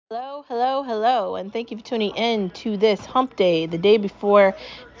Hello, hello, hello, and thank you for tuning in to this hump day, the day before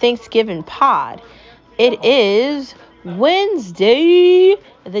Thanksgiving pod. It is Wednesday,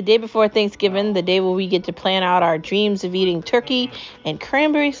 the day before Thanksgiving, the day where we get to plan out our dreams of eating turkey and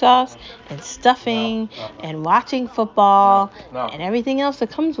cranberry sauce and stuffing and watching football and everything else that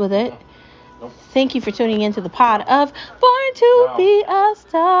comes with it. Thank you for tuning into the pod of Born to Be a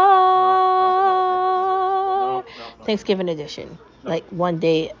Star. Thanksgiving edition. Like one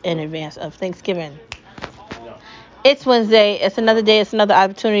day in advance of Thanksgiving. It's Wednesday. It's another day. It's another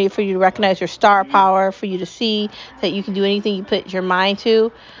opportunity for you to recognize your star power, for you to see that you can do anything you put your mind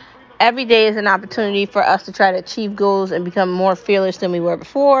to. Every day is an opportunity for us to try to achieve goals and become more fearless than we were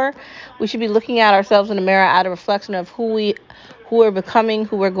before. We should be looking at ourselves in the mirror at a reflection of who we're becoming,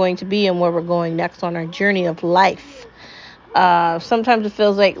 who we're going to be, and where we're going next on our journey of life. Sometimes it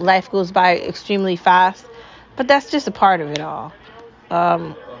feels like life goes by extremely fast, but that's just a part of it all.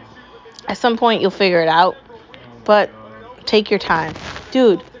 Um, at some point, you'll figure it out, but take your time.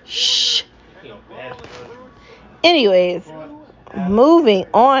 Dude, shh. Anyways, moving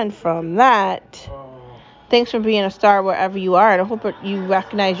on from that, thanks for being a star wherever you are, and I hope you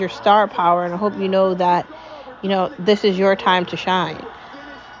recognize your star power, and I hope you know that, this is your time to shine.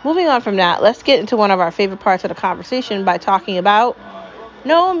 Moving on from that, let's get into one of our favorite parts of the conversation by talking about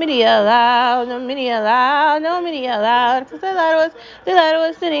no media allowed, no media allowed, no media allowed, because they lied to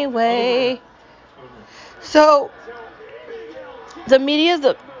us anyway. So, the media's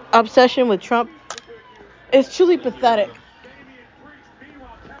obsession with Trump is truly pathetic.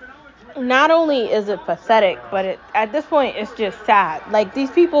 Not only is it pathetic, but at this point, it's just sad. Like, these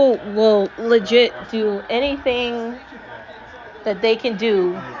people will legit do anything that they can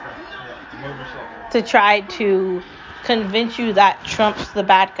do to try to convince you that Trump's the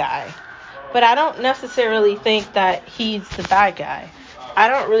bad guy. But I don't necessarily think that he's the bad guy. I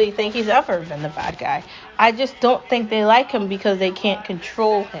don't really think he's ever been the bad guy. I just don't think they like him because they can't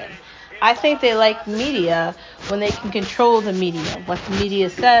control him. I think they like media when they can control the media, what the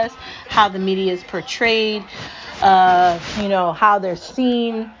media says, how the media is portrayed, how they're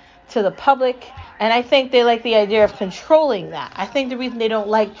seen to the public. And I think they like the idea of controlling that. I think the reason they don't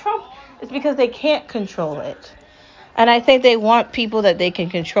like Trump is because they can't control it. And I think they want people that they can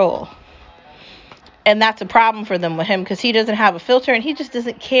control. And that's a problem for them with him because he doesn't have a filter and he just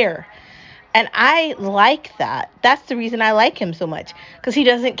doesn't care. And I like that. That's the reason I like him so much, because he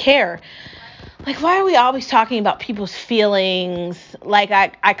doesn't care. Like, why are we always talking about people's feelings? Like,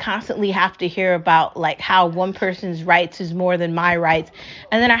 I constantly have to hear about, like, how one person's rights is more than my rights.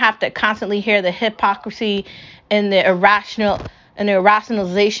 And then I have to constantly hear the hypocrisy and the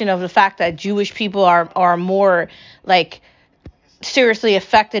irrationalization of the fact that Jewish people are more, like, seriously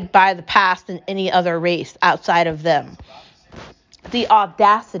affected by the past than any other race outside of them. The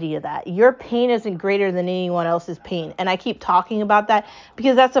audacity of that. Your pain isn't greater than anyone else's pain. And I keep talking about that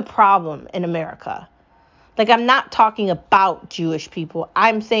because that's a problem in America. Like, I'm not talking about Jewish people.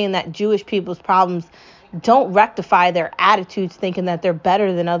 I'm saying that Jewish people's problems don't rectify their attitudes thinking that they're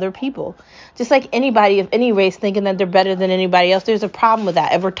better than other people. Just like anybody of any race thinking that they're better than anybody else, there's a problem with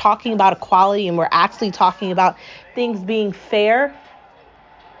that. If we're talking about equality and we're actually talking about things being fair,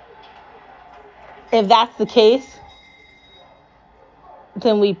 if that's the case,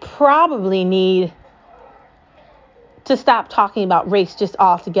 then we probably need to stop talking about race just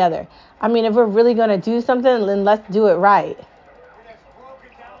altogether. I mean, if we're really going to do something, then let's do it right.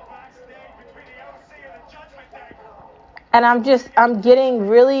 And I'm getting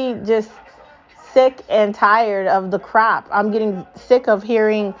really just sick and tired of the crap. I'm getting sick of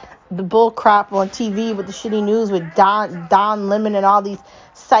hearing the bull crap on TV with the shitty news with Don Lemon and all these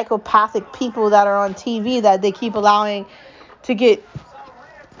psychopathic people that are on TV that they keep allowing to get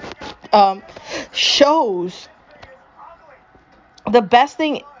shows. The best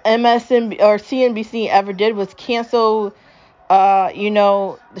thing MSNBC or CNBC ever did was cancel,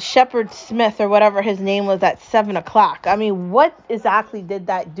 the Shepard Smith or whatever his name was at 7:00. I mean, what exactly did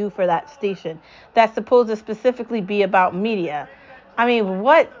that do for that station that's supposed to specifically be about media? I mean,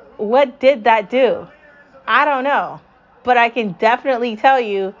 what did that do? I don't know, but I can definitely tell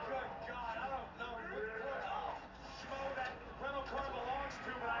you.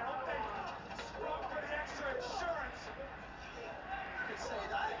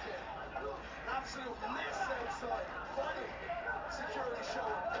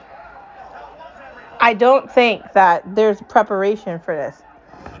 I don't think that there's preparation for this.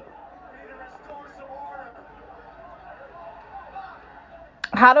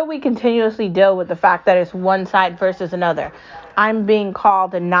 How do we continuously deal with the fact that it's one side versus another? I'm being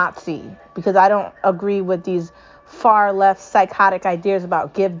called a Nazi because I don't agree with these far left psychotic ideas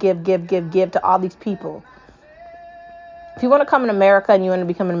about give to all these people. If you want to come in America and you want to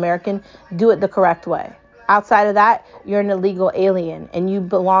become an American, do it the correct way. Outside of that, you're an illegal alien and you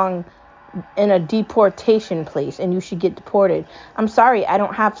belong in a deportation place and you should get deported. I'm sorry, I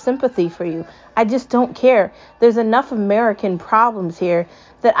don't have sympathy for you. I just don't care. There's enough American problems here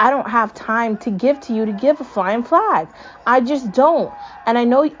that I don't have time to give to you to give a flying flag. I just don't. And I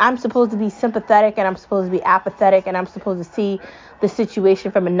know I'm supposed to be sympathetic and I'm supposed to be apathetic and I'm supposed to see the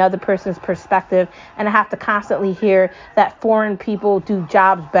situation from another person's perspective, and I have to constantly hear that foreign people do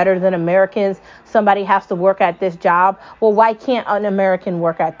jobs better than Americans. Somebody has to work at this job. Well, why can't an American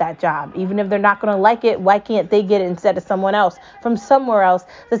work at that job? Even if they're not going to like it, why can't they get it instead of someone else from somewhere else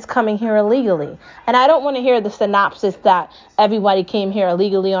that's coming here illegally? And I don't want to hear the synopsis that everybody came here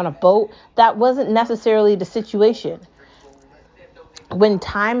illegally on a boat. That wasn't necessarily the situation. When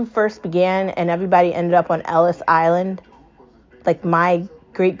time first began and everybody ended up on Ellis Island, like my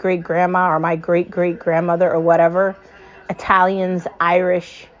great-great-grandma or my great-great-grandmother or whatever, Italians,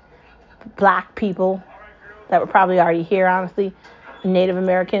 Irish, black people that were probably already here, honestly, Native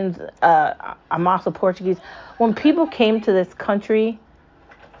Americans, I'm also Portuguese. When people came to this country,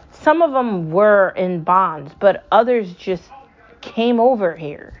 some of them were in bonds, but others just came over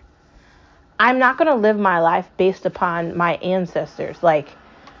here. I'm not going to live my life based upon my ancestors. Like,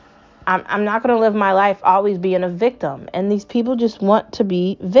 I'm not going to live my life always being a victim. And these people just want to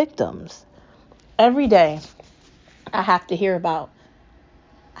be victims. Every day, I have to hear about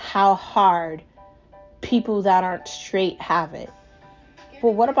how hard people that aren't straight have it.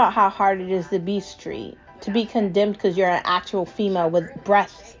 Well, what about how hard it is to be straight? To be condemned because you're an actual female with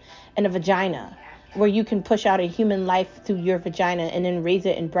breasts and a vagina, where you can push out a human life through your vagina and then raise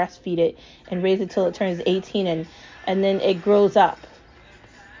it and breastfeed it and raise it till it turns 18 and then it grows up.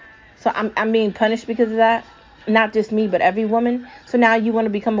 So I'm being punished because of that. Not just me, but every woman. So now you want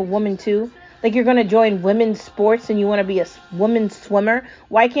to become a woman too? Like you're going to join women's sports and you want to be a women's swimmer?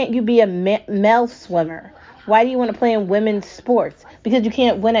 Why can't you be a male swimmer? Why do you want to play in women's sports? Because you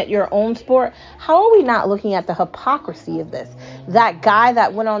can't win at your own sport? How are we not looking at the hypocrisy of this? That guy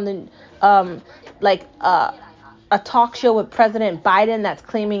that went on the a talk show with President Biden that's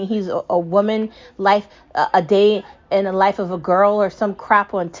claiming he's a woman, life a day in the life of a girl or some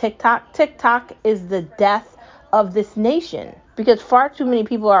crap on TikTok. TikTok is the death of this nation because far too many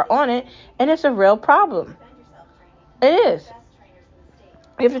people are on it and it's a real problem. It is.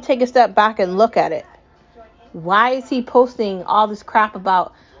 You have to take a step back and look at it. Why is he posting all this crap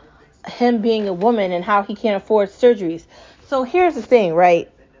about him being a woman and how he can't afford surgeries? So here's the thing, right?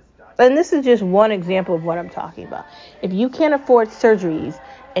 And this is just one example of what I'm talking about. If you can't afford surgeries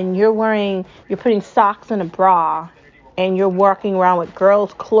and you're putting socks in a bra and you're walking around with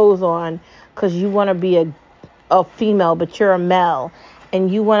girls' clothes on because you want to be a female, but you're a male,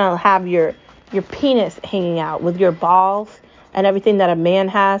 and you want to have your penis hanging out with your balls and everything that a man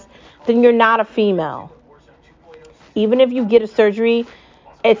has, then you're not a female. Even if you get a surgery,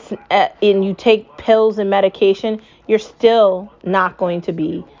 and you take pills and medication, you're still not going to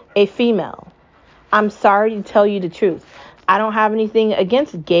be a female. I'm sorry to tell you the truth. I don't have anything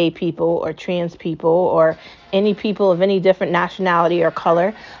against gay people or trans people or any people of any different nationality or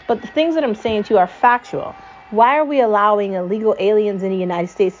color, but the things that I'm saying to you are factual. Why are we allowing illegal aliens in the United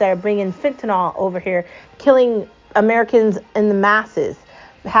States that are bringing fentanyl over here, killing Americans in the masses,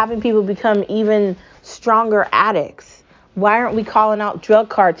 having people become even stronger addicts? Why aren't we calling out drug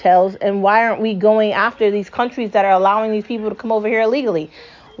cartels, and why aren't we going after these countries that are allowing these people to come over here illegally?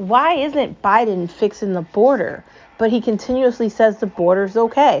 Why isn't Biden fixing the border? But he continuously says the border's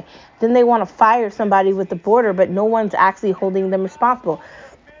okay. Then they want to fire somebody with the border, but no one's actually holding them responsible.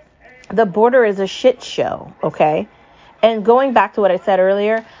 The border is a shit show, okay? And going back to what I said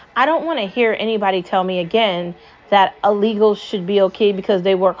earlier, I don't want to hear anybody tell me again that illegals should be okay because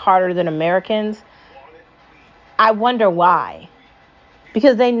they work harder than Americans. I wonder why.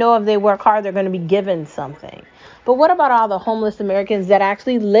 Because they know if they work hard, they're going to be given something. But what about all the homeless Americans that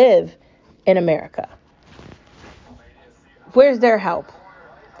actually live in America? Where's their help?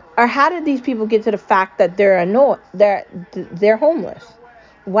 Or how did these people get to the fact that they're homeless?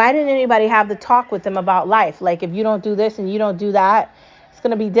 Why didn't anybody have the talk with them about life? Like, if you don't do this and you don't do that, it's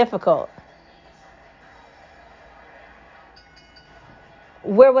going to be difficult.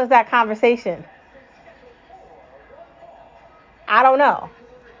 Where was that conversation? I don't know.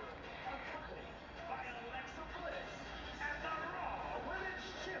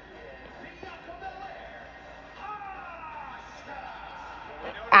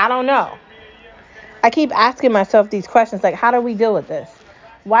 I don't know. I keep asking myself these questions like, how do we deal with this?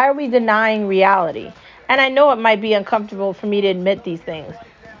 Why are we denying reality? And I know it might be uncomfortable for me to admit these things.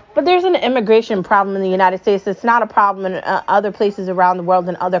 But there's an immigration problem in the United States. It's not a problem in other places around the world,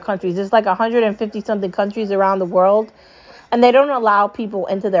 in other countries. There's like 150 something countries around the world, and they don't allow people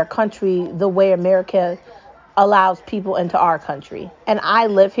into their country the way America allows people into our country. And I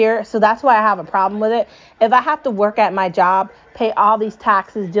live here, so that's why I have a problem with it. If I have to work at my job, pay all these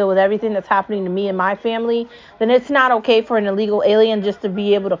taxes, deal with everything that's happening to me and my family, then it's not okay for an illegal alien just to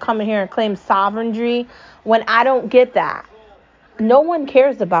be able to come in here and claim sovereignty when I don't get that. No one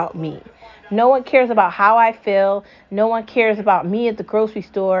cares about me. No one cares about how I feel. No one cares about me at the grocery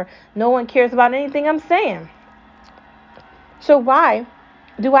store. No one cares about anything I'm saying. So why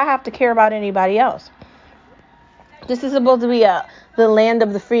do I have to care about anybody else? This is supposed to be the land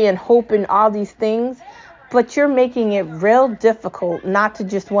of the free and hope and all these things, but you're making it real difficult not to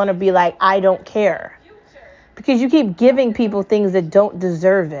just want to be like, I don't care. Because you keep giving people things that don't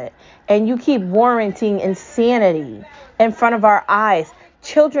deserve it. And you keep warranting insanity in front of our eyes.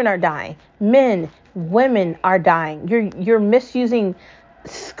 Children are dying. Men, women are dying. You're misusing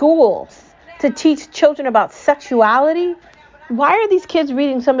schools to teach children about sexuality. Why are these kids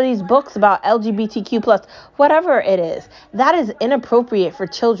reading some of these books about LGBTQ plus, whatever it is? That is inappropriate for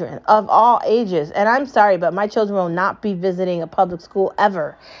children of all ages. And I'm sorry, but my children will not be visiting a public school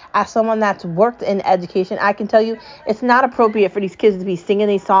ever. As someone that's worked in education, I can tell you it's not appropriate for these kids to be singing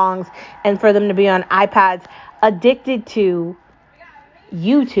these songs and for them to be on iPads addicted to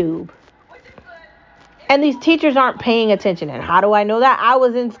YouTube. And these teachers aren't paying attention. And how do I know that? I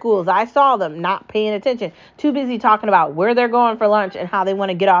was in schools. I saw them not paying attention. Too busy talking about where they're going for lunch and how they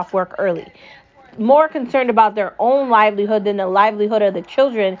want to get off work early. More concerned about their own livelihood than the livelihood of the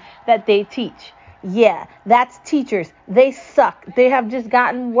children that they teach. Yeah, that's teachers. They suck. They have just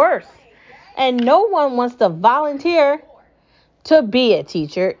gotten worse. And no one wants to volunteer to be a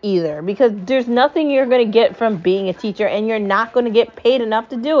teacher either, because there's nothing you're going to get from being a teacher, and you're not going to get paid enough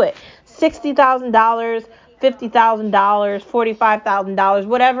to do it. $60,000, $50,000, $45,000,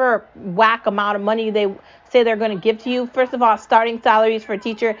 whatever whack amount of money they say they're going to give to you. First of all, starting salaries for a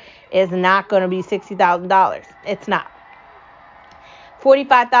teacher is not going to be $60,000. It's not.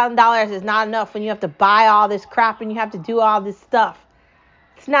 $45,000 is not enough when you have to buy all this crap and you have to do all this stuff.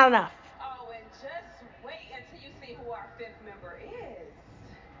 It's not enough. Oh, and just wait until you see who our fifth member is.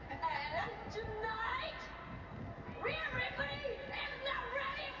 And tonight, Rhea Ripley is not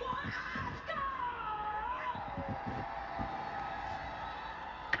ready for Oscar!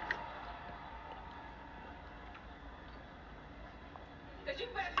 Because you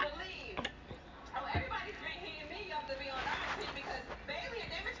best believe, everybody's been hitting me up to be on our team because Bailey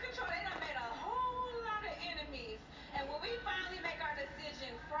and Damage Control, they done made a whole lot of enemies. And when we finally make our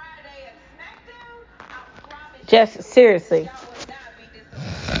decision Friday at SmackDown, I promise Just seriously. y'all will not be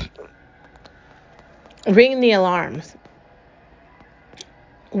disappointed. Ring the alarms.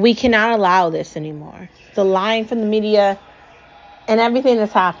 We cannot allow this anymore. The lying from the media and everything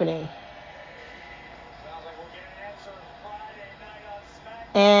that's happening.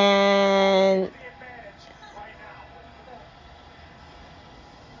 And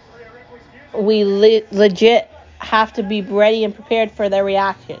we legit have to be ready and prepared for their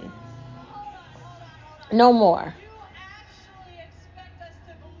reaction. No more. You actually expect us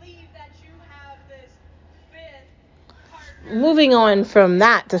to believe that you have this fifth partner? Moving on from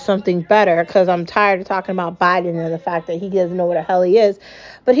that to something better, because I'm tired of talking about Biden and the fact that he doesn't know what the hell he is.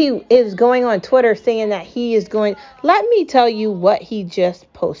 But he is going on Twitter saying that he is going. Let me tell you what he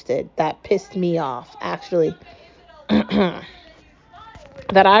just posted that pissed me off, actually, that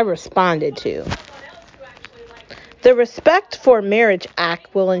I responded to. The Respect for Marriage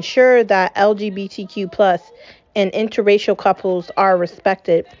Act will ensure that LGBTQ plus and interracial couples are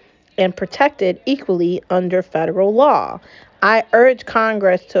respected and protected equally under federal law. I urge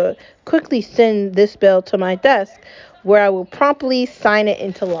Congress to quickly send this bill to my desk, where I will promptly sign it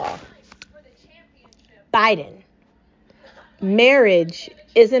into law. Biden. Marriage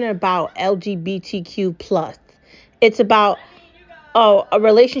isn't about LGBTQ plus. It's about a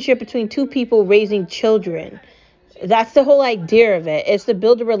relationship between two people raising children. That's the whole idea of it. It's to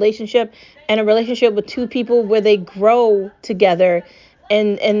build a relationship, and a relationship with two people where they grow together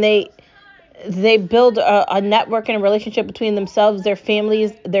and they build a network and a relationship between themselves, their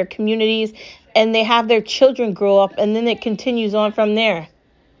families, their communities, and they have their children grow up, and then it continues on from there.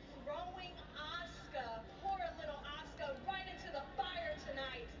 Throwing Asuka, poor little Asuka, right into the fire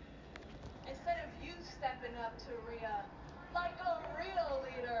tonight. Instead of you stepping up to Rhea like a real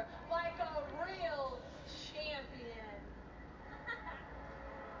leader, like a real champion.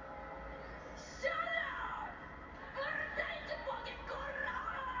 Shut up! 'Cause I need to fucking go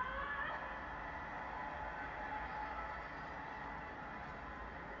now.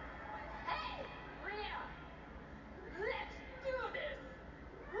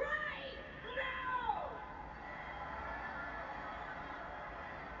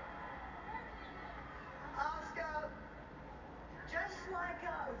 like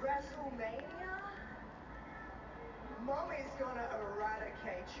WrestleMania? Mommy's gonna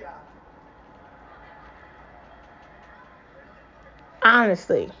eradicate ya.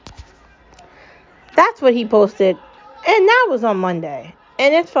 Honestly, that's what he posted, and that was on Monday,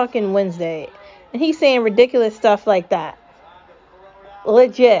 and it's fucking Wednesday, and he's saying ridiculous stuff like that.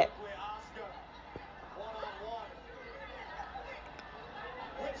 Legit.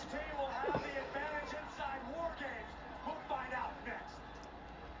 Which team will have the advantage inside War Games? We'll find out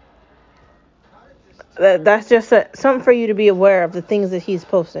next. That's just something for you to be aware of, the things that he's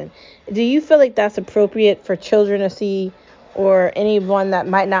posting. Do you feel like that's appropriate for children to see, or anyone that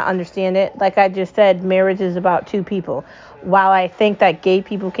might not understand it? Like I just said, marriage is about two people. While I think that gay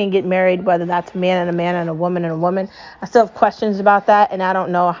people can get married, whether that's a man and a woman and a woman, I still have questions about that, and I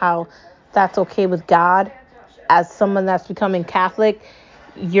don't know how that's okay with God. As someone that's becoming Catholic,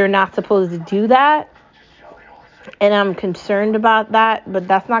 you're not supposed to do that. And I'm concerned about that, but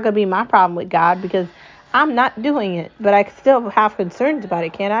that's not going to be my problem with God, because I'm not doing it. But I still have concerns about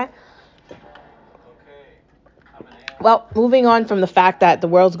it, can't I? Well, moving on from the fact that the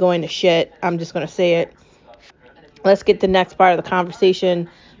world's going to shit, I'm just going to say it. Let's get to the next part of the conversation.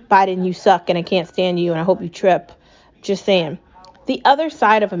 Biden, you suck, and I can't stand you, and I hope you trip. Just saying. The other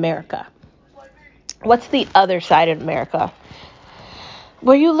side of America. What's the other side of America?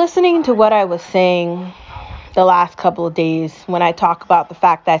 Were you listening to what I was saying the last couple of days when I talk about the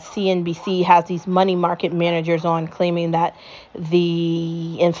fact that CNBC has these money market managers on claiming that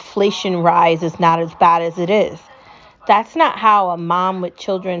the inflation rise is not as bad as it is? That's not how a mom with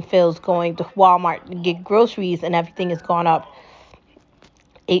children feels going to Walmart to get groceries and everything has gone up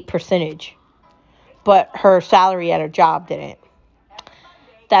 8%, but her salary at her job didn't.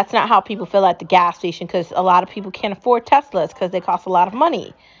 That's not how people feel at the gas station, because a lot of people can't afford Teslas because they cost a lot of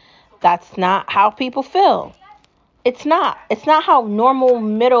money. That's not how people feel. It's not. It's not how normal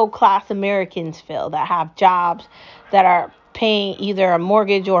middle class Americans feel that have jobs, that are paying either a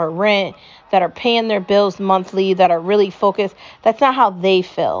mortgage or a rent, that are paying their bills monthly, that are really focused. That's not how they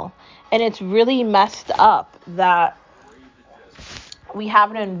feel. And it's really messed up that we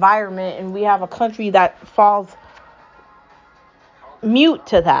have an environment and we have a country that falls mute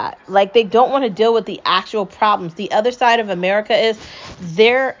to that. Like, they don't want to deal with the actual problems. The other side of America is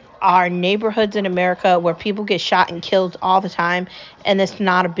there are neighborhoods in America where people get shot and killed all the time, and it's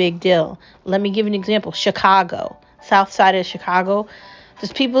not a big deal. Let me give you an example. Chicago, south side of Chicago,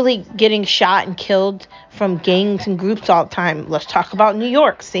 there's people getting shot and killed from gangs and groups all the time. Let's talk about New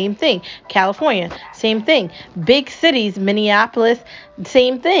York, same thing. California, same thing. Big cities, Minneapolis,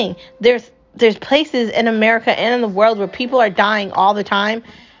 same thing. There's places in America and in the world where people are dying all the time,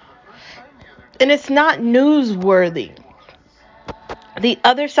 and it's not newsworthy. The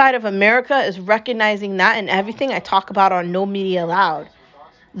other side of America is recognizing that, and everything I talk about on No Media Allowed.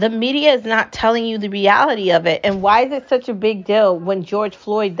 The media is not telling you the reality of it. And why is it such a big deal when George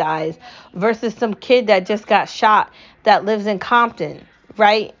Floyd dies versus some kid that just got shot that lives in Compton,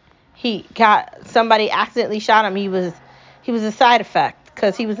 right? He got, somebody accidentally shot him. He was a side effect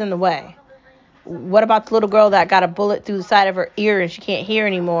because he was in the way. What about the little girl that got a bullet through the side of her ear and she can't hear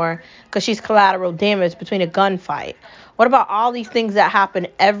anymore because she's collateral damage between a gunfight? What about all these things that happen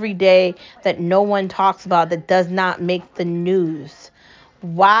every day that no one talks about, that does not make the news?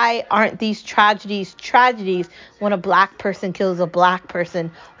 Why aren't these tragedies when a black person kills a black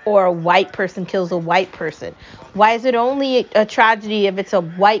person or a white person kills a white person? Why is it only a tragedy if it's a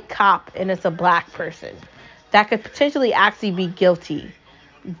white cop and it's a black person that could potentially actually be guilty?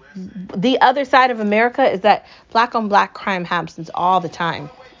 The other side of America is that black on black crime happens all the time.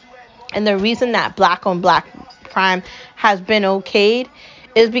 And the reason that black on black crime has been okayed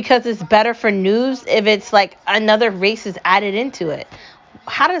is because it's better for news if it's like another race is added into it.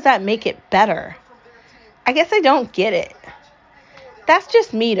 How does that make it better? I guess I don't get it. That's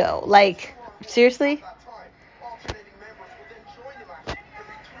just me though. Like, seriously?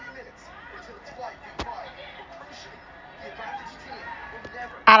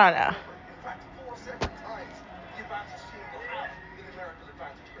 I don't know.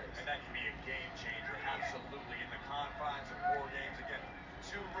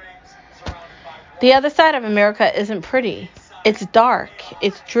 The other side of America isn't pretty. It's dark,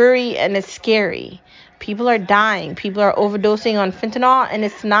 it's dreary, and it's scary. People are dying. People are overdosing on fentanyl, and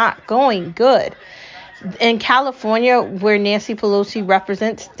it's not going good. In California, where Nancy Pelosi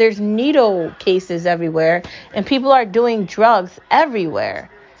represents, there's needle cases everywhere, and people are doing drugs everywhere.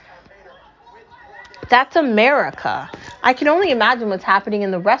 That's America. I can only imagine what's happening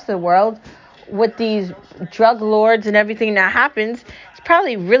in the rest of the world with these drug lords and everything that happens. It's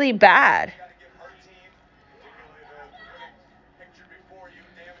probably really bad.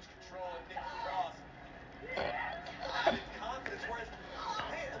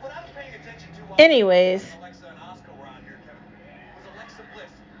 Anyways. Alexa and Oscar were out here, Kevin. It was Alexa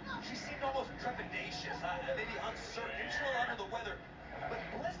Bliss. She seemed almost trepidatious, maybe uncertain, maybe she's a little under the weather. But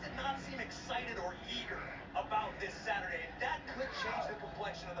Bliss did not seem excited or eager about this Saturday, and that could change the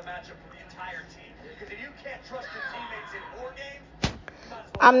complexion of the matchup for the entire team. Because if you can't trust your teammates in war games,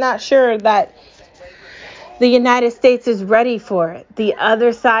 I'm not sure that the United States is ready for it. The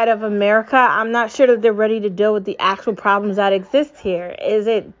other side of America, I'm not sure that they're ready to deal with the actual problems that exist here. Is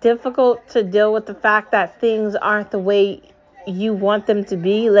it difficult to deal with the fact that things aren't the way you want them to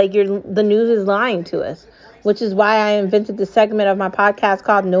be? Like the news is lying to us, which is why I invented the segment of my podcast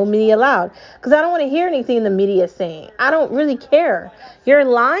called No Media Allowed, because I don't want to hear anything the media is saying. I don't really care. You're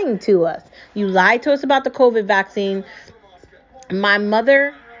lying to us. You lied to us about the COVID vaccine. My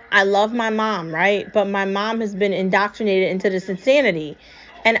mother, I love my mom, right? But my mom has been indoctrinated into this insanity.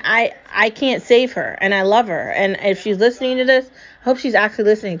 And I can't save her. And I love her. And if she's listening to this, I hope she's actually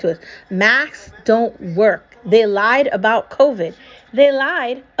listening to us. Masks don't work. They lied about COVID. They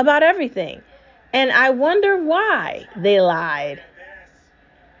lied about everything. And I wonder why they lied.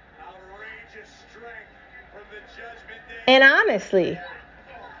 And honestly,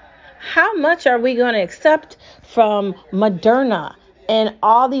 how much are we going to accept from Moderna and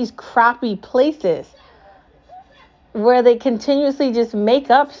all these crappy places where they continuously just make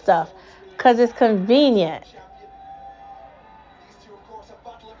up stuff because it's convenient?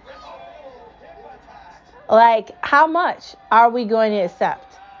 Like, how much are we going to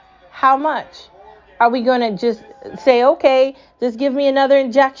accept? How much? Are we going to just say, okay, just give me another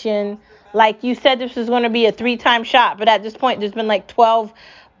injection? Like you said, this was going to be a 3-time shot, but at this point, there's been like 12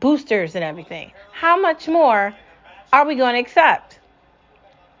 boosters and everything. How much more are we going to accept?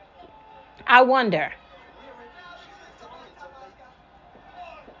 I wonder.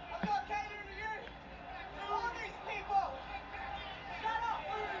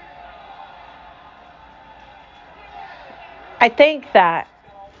 I think that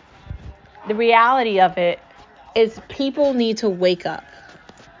the reality of it is people need to wake up.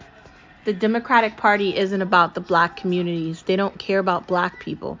 The Democratic Party isn't about the black communities. They don't care about black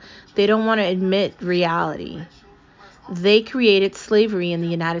people. They don't want to admit reality. They created slavery in the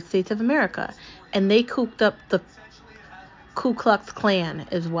United States of America, and they cooked up the Ku Klux Klan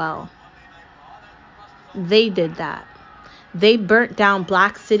as well. They did that. They burnt down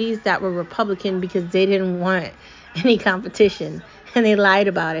black cities that were Republican because they didn't want any competition, and they lied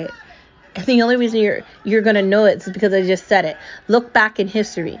about it. And the only reason you're going to know it is because I just said it. Look back in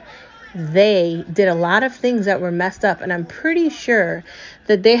history. They did a lot of things that were messed up, and I'm pretty sure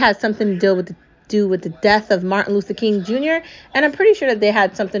that they had something to do with the death of Martin Luther King Jr., and I'm pretty sure that they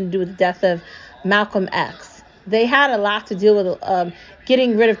had something to do with the death of Malcolm X. They had a lot to do with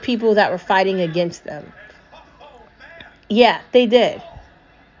getting rid of people that were fighting against them. Yeah, they did.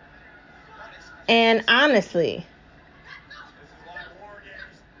 And honestly,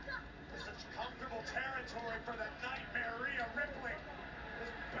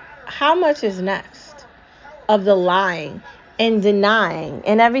 how much is next of the lying and denying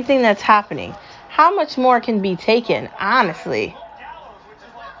and everything that's happening? How much more can be taken, honestly?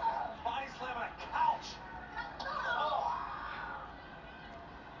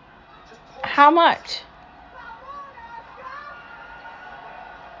 How much?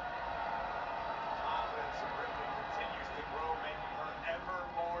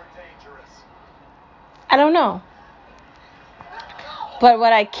 I don't know. But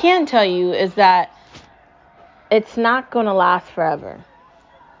what I can tell you is that it's not going to last forever.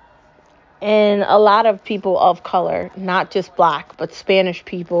 And a lot of people of color, not just black, but Spanish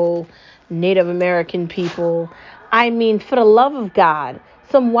people, Native American people. I mean, for the love of God,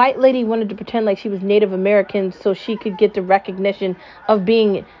 some white lady wanted to pretend like she was Native American so she could get the recognition of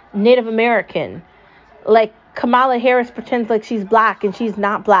being Native American. Like Kamala Harris pretends like she's black and she's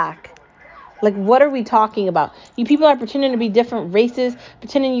not black. Like, what are we talking about? You people are pretending to be different races,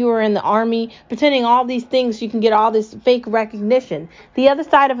 pretending you were in the army, pretending all these things so you can get all this fake recognition. The other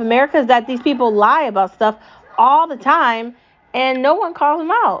side of America is that these people lie about stuff all the time, and no one calls them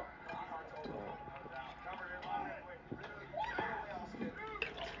out.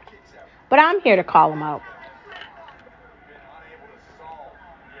 But I'm here to call them out.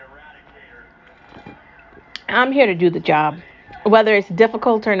 I'm here to do the job. Whether it's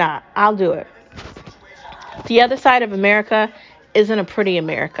difficult or not, I'll do it. The other side of America isn't a pretty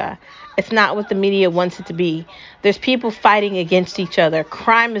America. It's not what the media wants it to be. There's people fighting against each other.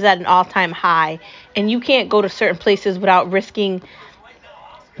 Crime is at an all-time high, and you can't go to certain places without risking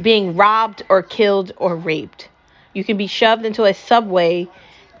being robbed or killed or raped. You can be shoved into a subway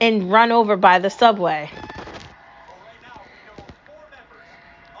and run over by the subway.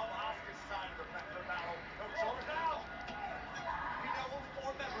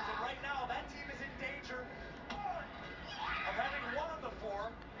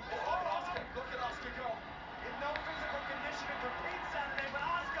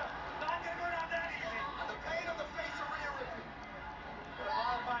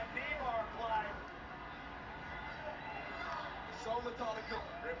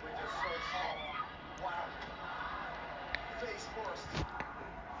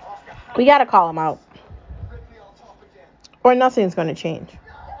 We got to call them out. Or nothing's going to change.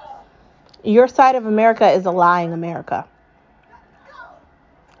 Your side of America is a lying America.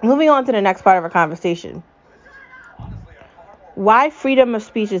 Moving on to the next part of our conversation. Why freedom of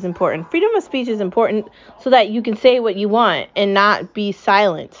speech is important. Freedom of speech is important so that you can say what you want and not be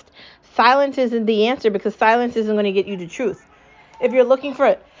silenced. Silence isn't the answer because silence isn't going to get you the truth. If you're looking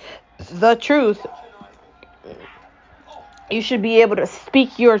for the truth, you should be able to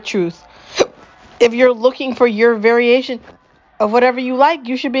speak your truth. If you're looking for your variation of whatever you like,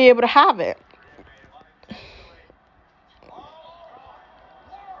 you should be able to have it.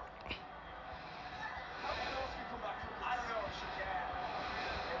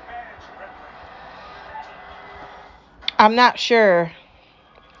 I'm not sure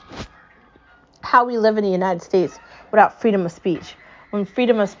how we live in the United States without freedom of speech. When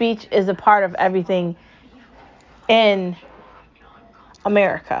freedom of speech is a part of everything in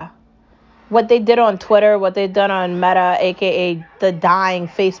America. What they did on Twitter, what they've done on Meta, aka the dying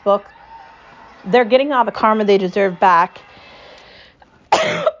Facebook, they're getting all the karma they deserve back.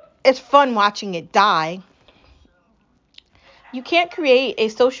 It's fun watching it die. You can't create a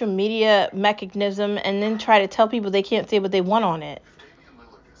social media mechanism and then try to tell people they can't say what they want on it.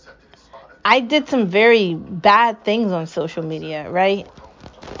 I did some very bad things on social media, right?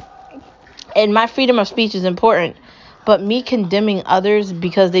 And my freedom of speech is important. But me condemning others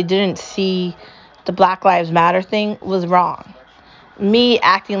because they didn't see the Black Lives Matter thing was wrong. Me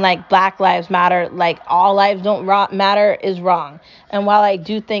acting like Black Lives Matter, like all lives don't matter, is wrong. And while I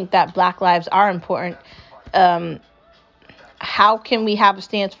do think that Black lives are important, how can we have a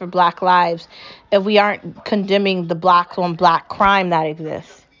stance for Black lives if we aren't condemning the Black on Black crime that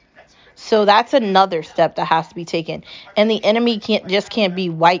exists? So that's another step that has to be taken. And the enemy can't be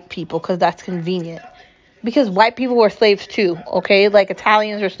white people because that's convenient. Because white people were slaves too, okay? Like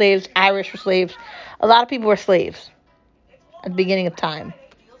Italians were slaves, Irish were slaves. A lot of people were slaves at the beginning of time.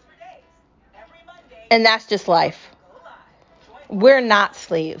 And that's just life. We're not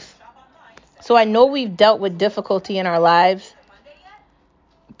slaves. So I know we've dealt with difficulty in our lives,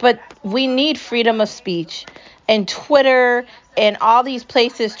 but we need freedom of speech. And Twitter and all these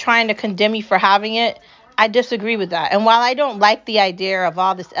places trying to condemn you for having it, I disagree with that. And while I don't like the idea of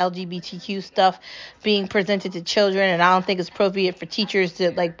all this LGBTQ stuff being presented to children, and I don't think it's appropriate for teachers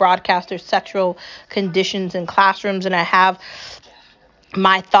to like broadcast their sexual conditions in classrooms, and I have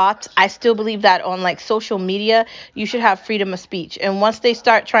my thoughts, I still believe that on like social media you should have freedom of speech. And once they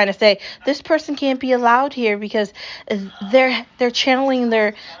start trying to say this person can't be allowed here because they're channeling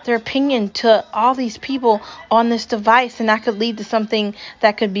their opinion to all these people on this device, and that could lead to something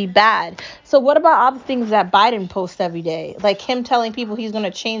that could be bad. So what about all the things that Biden posts every day, like him telling people he's going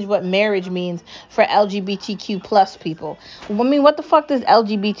to change what marriage means for LGBTQ plus people? I mean, what the fuck does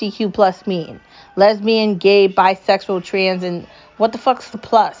LGBTQ plus mean? Lesbian, gay, bisexual, trans, and what the fuck's the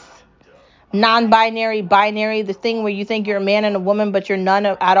plus? Non-binary, binary, the thing where you think you're a man and a woman, but you're none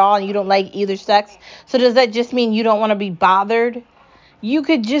at all and you don't like either sex. So does that just mean you don't want to be bothered? You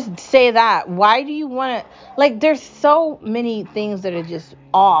could just say that. Why do you want to? Like, there's so many things that are just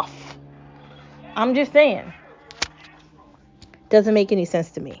off. I'm just saying. Doesn't make any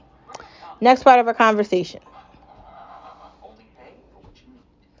sense to me. Next part of our conversation.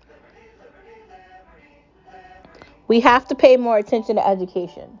 We have to pay more attention to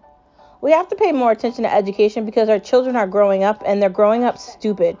education. We have to pay more attention to education because our children are growing up and they're growing up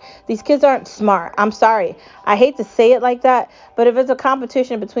stupid. These kids aren't smart. I'm sorry. I hate to say it like that, but if it's a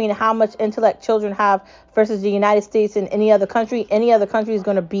competition between how much intellect children have versus the United States and any other country is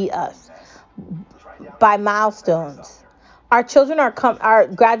going to beat us by milestones. Our children are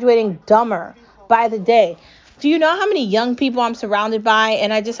graduating dumber by the day. Do you know how many young people I'm surrounded by?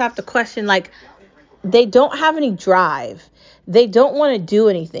 And I just have to question, like, they don't have any drive. They don't want to do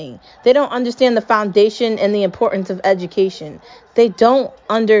anything. They don't understand the foundation and the importance of education. They don't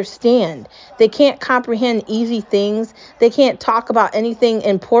understand. They can't comprehend easy things. They can't talk about anything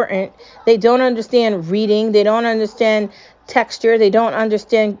important. They don't understand reading. They don't understand texture. They don't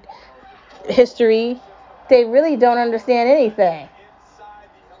understand history. They really don't understand anything.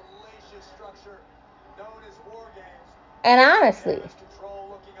 And honestly,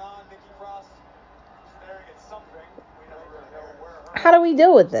 how do we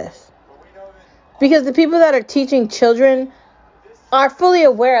deal with this? Because the people that are teaching children are fully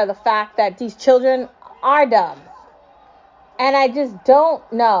aware of the fact that these children are dumb. And I just don't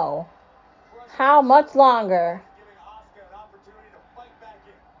know how much longer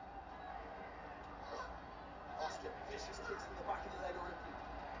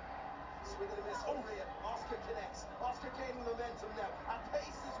Oscar connects. Oscar gaining momentum now. At pace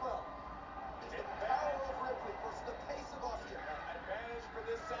as well.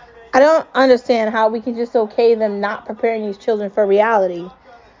 I don't understand how we can just okay them not preparing these children for reality.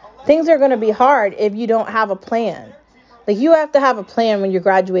 Things are going to be hard if you don't have a plan. Like, you have to have a plan when you're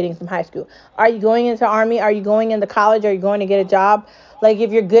graduating from high school. Are you going into army? Are you going into college? Are you going to get a job? Like,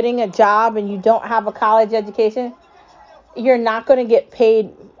 if you're getting a job and you don't have a college education, you're not going to get paid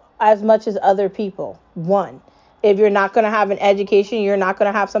as much as other people. One, if you're not going to have an education, you're not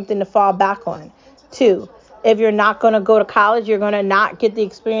going to have something to fall back on. Two, if you're not going to go to college, you're going to not get the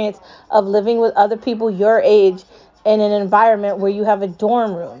experience of living with other people your age in an environment where you have a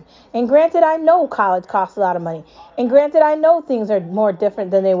dorm room. And granted, I know college costs a lot of money. And granted, I know things are more different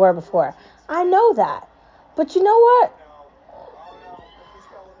than they were before. I know that. But you know what?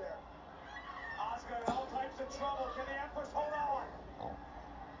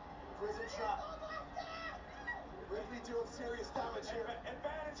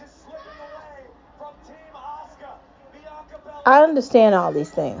 I understand all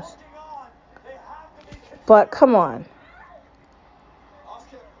these things. But come on.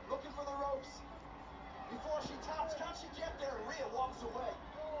 Asuka looking for the ropes. Before she taps, can she get there? And Rhea walks away.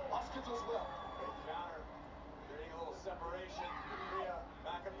 Asuka does well. Great counter. Creating a little separation. Rhea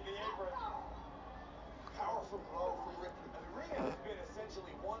back up to the apron. Powerful blow from Ripley. And Rhea has been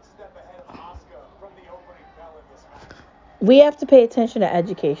essentially one step ahead of Asuka from the opening bell in this match. We have to pay attention to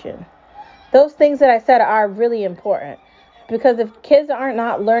education. Those things that I said are really important. Because if kids are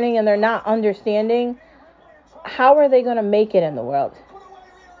not learning and they're not understanding, how are they going to make it in the world?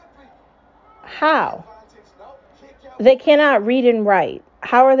 How? They cannot read and write.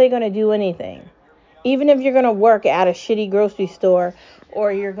 How are they going to do anything? Even if you're going to work at a shitty grocery store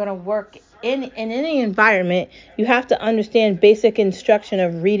or you're going to work in any environment, you have to understand basic instruction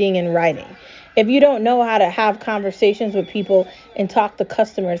of reading and writing. If you don't know how to have conversations with people and talk to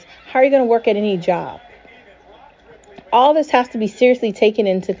customers, how are you going to work at any job? All this has to be seriously taken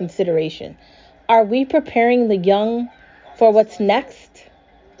into consideration. Are we preparing the young for what's next?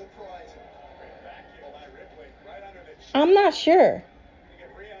 I'm not sure.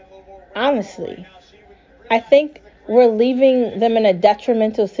 Honestly, I think we're leaving them in a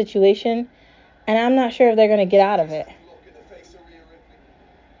detrimental situation, and I'm not sure if they're going to get out of it.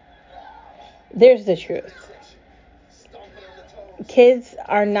 There's the truth. Kids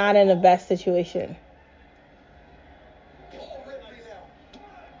are not in the best situation.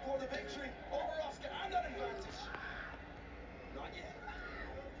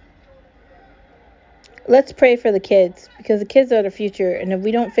 Let's pray for the kids, because the kids are the future, and if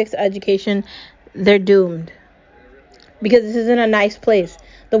we don't fix education, they're doomed. Because this isn't a nice place.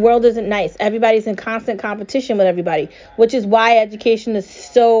 The world isn't nice. Everybody's in constant competition with everybody, which is why education is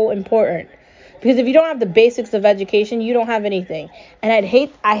so important. Because if you don't have the basics of education, you don't have anything. And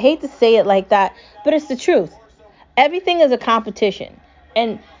I hate to say it like that, but it's the truth. Everything is a competition.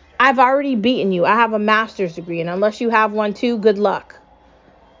 And I've already beaten you. I have a master's degree, and unless you have one too, good luck.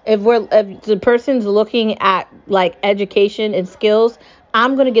 If the person's looking at like education and skills,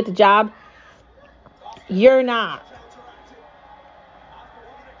 I'm gonna get the job. You're not.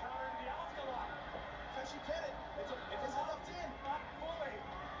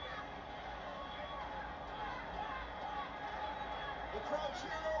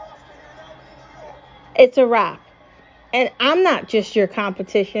 It's a wrap. And I'm not just your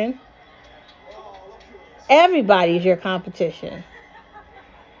competition. Everybody's your competition.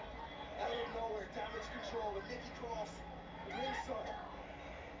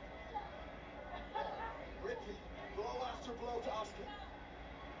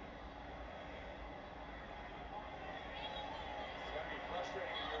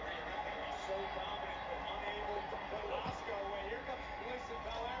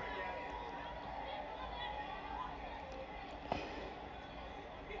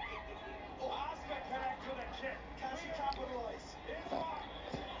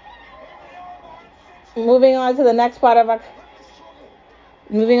 Moving on to the next part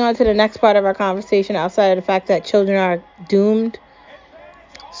of our conversation, outside of the fact that children are doomed.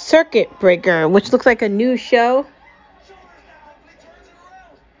 Circuit Breaker, which looks like a new show.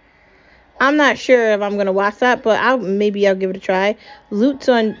 I'm not sure if I'm gonna watch that, but maybe I'll give it a try. Lutz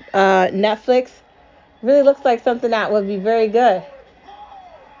on Netflix. Really looks like something that would be very good.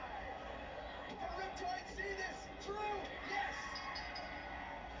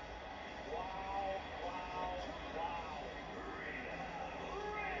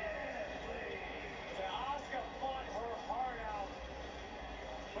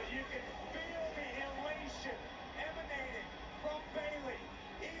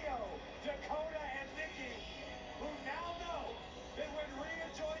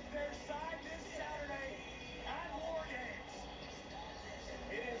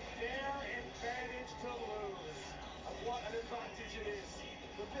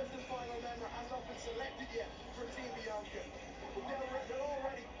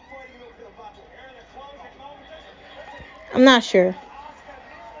 I'm not sure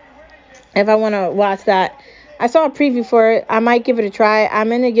if I want to watch that. I saw a preview for it. I might give it a try.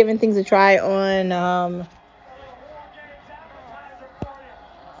 I'm into giving things a try on.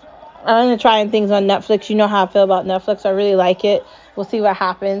 I'm into trying things on Netflix. You know how I feel about Netflix. I really like it. We'll see what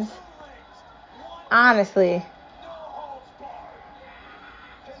happens. Honestly.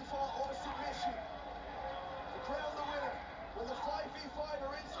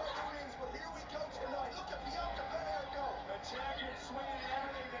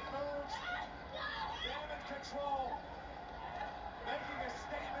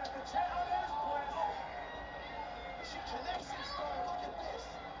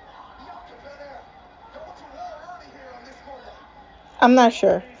 I'm not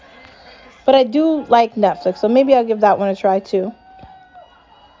sure. But I do like Netflix, so maybe I'll give that one a try too.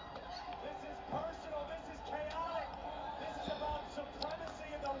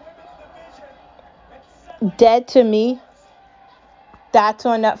 Dead to Me. That's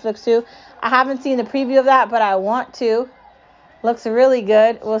on Netflix too. I haven't seen the preview of that, but I want to. Looks really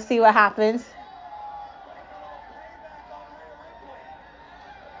good. We'll see what happens.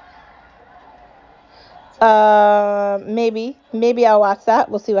 Maybe I'll watch that.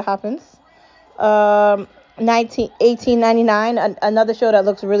 We'll see what happens. 1899, another show that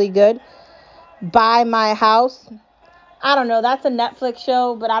looks really good. Buy My House. I don't know. That's a Netflix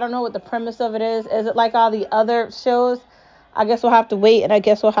show, but I don't know what the premise of it is. Is it like all the other shows? I guess we'll have to wait, and I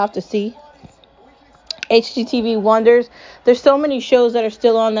guess we'll have to see. HGTV Wonders. There's so many shows that are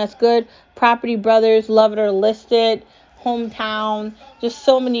still on that's good. Property Brothers, Love It or List It, Hometown. Just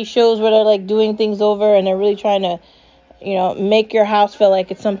so many shows where they're like doing things over and they're really trying to, make your house feel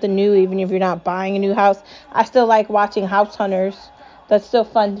like it's something new, even if you're not buying a new house. I still like watching House Hunters. That's still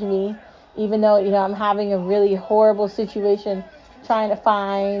fun to me, even though, I'm having a really horrible situation trying to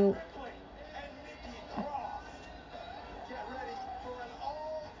find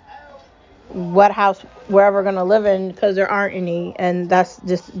what house we're ever going to live in because there aren't any, and that's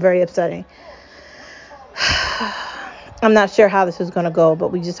just very upsetting. I'm not sure how this is going to go,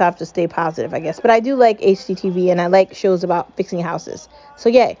 but we just have to stay positive, I guess. But I do like HGTV, and I like shows about fixing houses. So,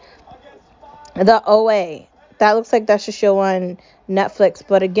 yay. The OA. That looks like that's a show on Netflix.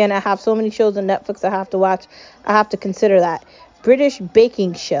 But, again, I have so many shows on Netflix I have to watch. I have to consider that. British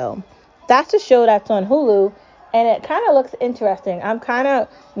Baking Show. That's a show that's on Hulu, and it kind of looks interesting. I'm kind of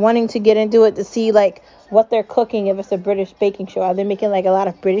wanting to get into it to see, like, what they're cooking if it's a British baking show. Are they making, like, a lot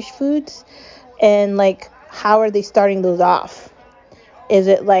of British foods? And, like, how are they starting those off? Is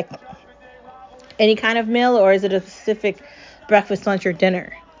it like any kind of meal, or is it a specific breakfast, lunch, or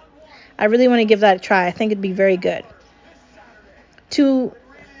dinner? I really want to give that a try. I think it'd be very good. Too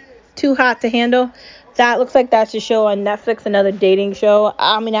Hot to Handle. That looks like that's a show on Netflix, another dating show.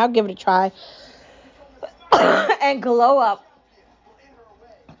 I mean, I'll give it a try. And Glow Up.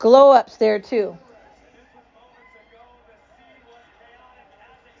 Glow Up's there too.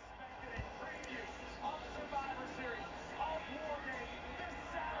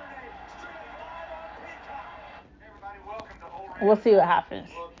 We'll see what happens.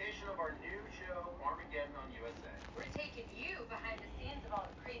 Location of our new show, Armageddon on USA. We're taking you behind the scenes of all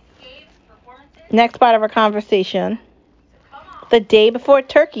the crazy games, performances. Next part of our conversation. The day before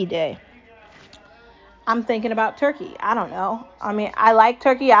Turkey Day. I'm thinking about turkey. I don't know. I mean, I like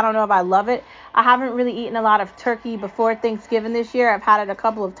turkey. I don't know if I love it. I haven't really eaten a lot of turkey before Thanksgiving this year. I've had it a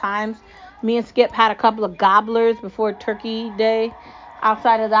couple of times. Me and Skip had a couple of gobblers before Turkey Day.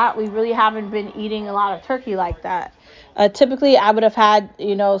 Outside of that, we really haven't been eating a lot of turkey like that. Typically, I would have had,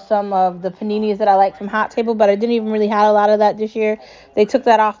 some of the paninis that I like from Hot Table, but I didn't even really have a lot of that this year. They took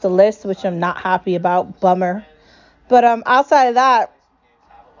that off the list, which I'm not happy about. Bummer. But outside of that,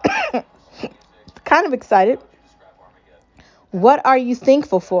 kind of excited. What are you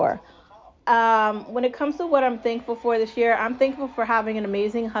thankful for? When it comes to what I'm thankful for this year, I'm thankful for having an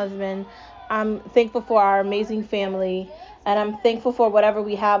amazing husband. I'm thankful for our amazing family, and I'm thankful for whatever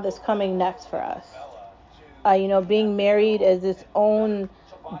we have that's coming next for us. Being married is its own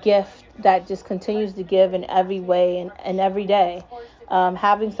gift that just continues to give in every way and every day.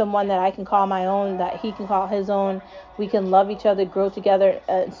 Having someone that I can call my own, that he can call his own, we can love each other, grow together,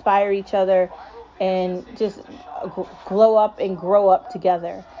 inspire each other, and just glow up and grow up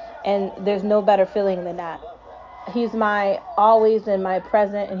together. And there's no better feeling than that. He's my always and my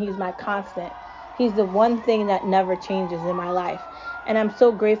present, and he's my constant. He's the one thing that never changes in my life. And I'm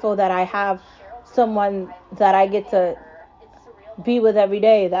so grateful that I have someone that I get to be with every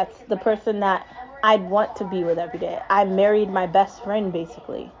day. That's the person that I'd want to be with every day. I married my best friend,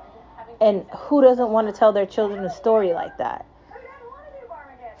 basically. And who doesn't want to tell their children a story like that?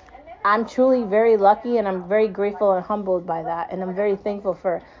 I'm truly very lucky, and I'm very grateful and humbled by that. And I'm very thankful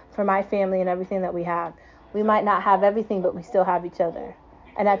for my family and everything that we have. We might not have everything, but we still have each other.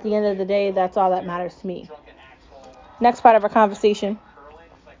 And at the end of the day, that's all that matters to me. Next part of our conversation.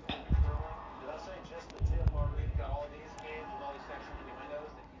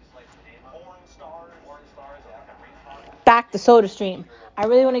 Back to SodaStream. I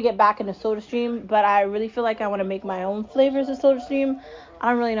really want to get back into SodaStream, but I really feel like I want to make my own flavors of SodaStream. I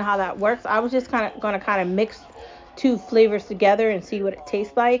don't really know how that works. I was just going to mix two flavors together and see what it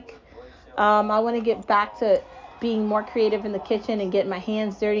tastes like. I want to get back to being more creative in the kitchen and getting my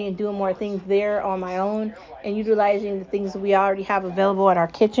hands dirty and doing more things there on my own and utilizing the things we already have available in our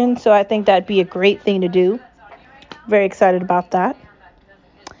kitchen. So I think that'd be a great thing to do. Very excited about that.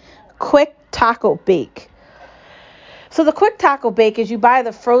 Quick taco bake. So the quick taco bake is you buy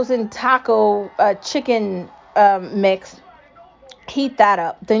the frozen taco chicken mix, heat that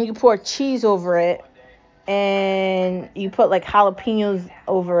up. Then you pour cheese over it, and you put like jalapenos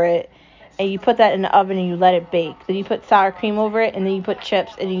over it, and you put that in the oven and you let it bake. Then you put sour cream over it, and then you put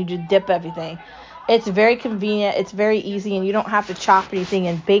chips, and you just dip everything. It's very convenient, it's very easy, and you don't have to chop anything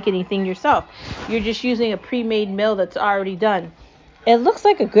and bake anything yourself. You're just using a pre-made meal that's already done. It looks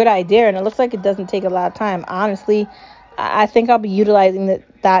like a good idea, and it looks like it doesn't take a lot of time. Honestly, I think I'll be utilizing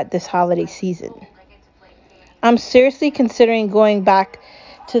that this holiday season. I'm seriously considering going back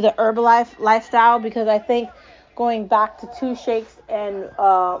to the Herbalife lifestyle because I think going back to 2 shakes and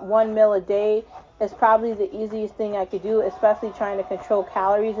 1 meal a day is probably the easiest thing I could do, especially trying to control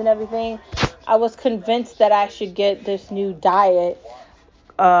calories and everything. I was convinced that I should get this new diet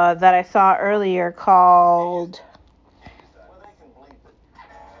that I saw earlier called...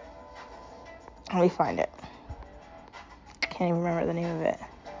 Let me find it. Can't even remember the name of it.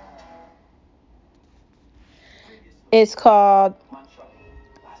 It's called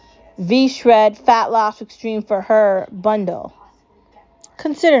V-Shred Fat Loss Extreme for Her Bundle.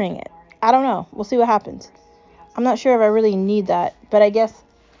 Considering it. I don't know. We'll see what happens. I'm not sure if I really need that, but I guess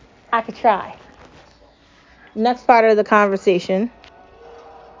I could try. Next part of the conversation.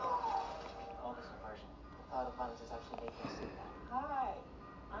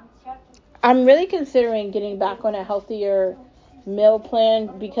 I'm really considering getting back on a healthier meal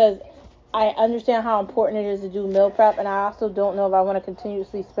plan because I understand how important it is to do meal prep, and I also don't know if I want to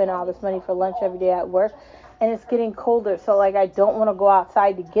continuously spend all this money for lunch every day at work. And it's getting colder, so like I don't want to go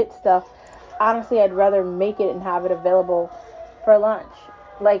outside to get stuff. Honestly, I'd rather make it and have it available for lunch.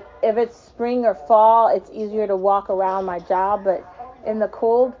 Like if it's spring or fall, it's easier to walk around my job, but in the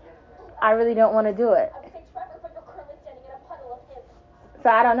cold, I really don't want to do it. So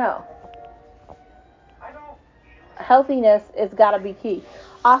I don't know. Healthiness is got to be key.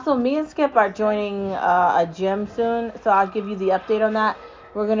 Also, me and Skip are joining a gym soon, so I'll give you the update on that.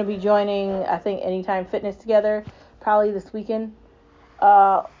 We're going to be joining, I think, Anytime Fitness together, probably this weekend.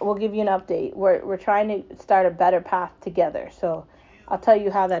 We'll give you an update. We're trying to start a better path together, so I'll tell you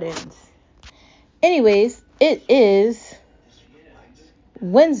how that ends. Anyways, it is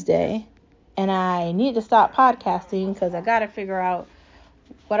Wednesday, and I need to stop podcasting because I got to figure out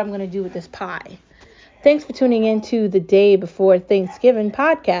what I'm going to do with this pie. Thanks for tuning in to the Day Before Thanksgiving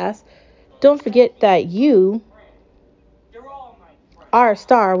podcast. Don't forget that you are a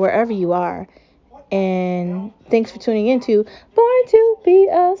star wherever you are. And thanks for tuning in to Born to Be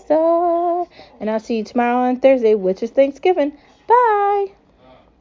a Star. And I'll see you tomorrow on Thursday, which is Thanksgiving.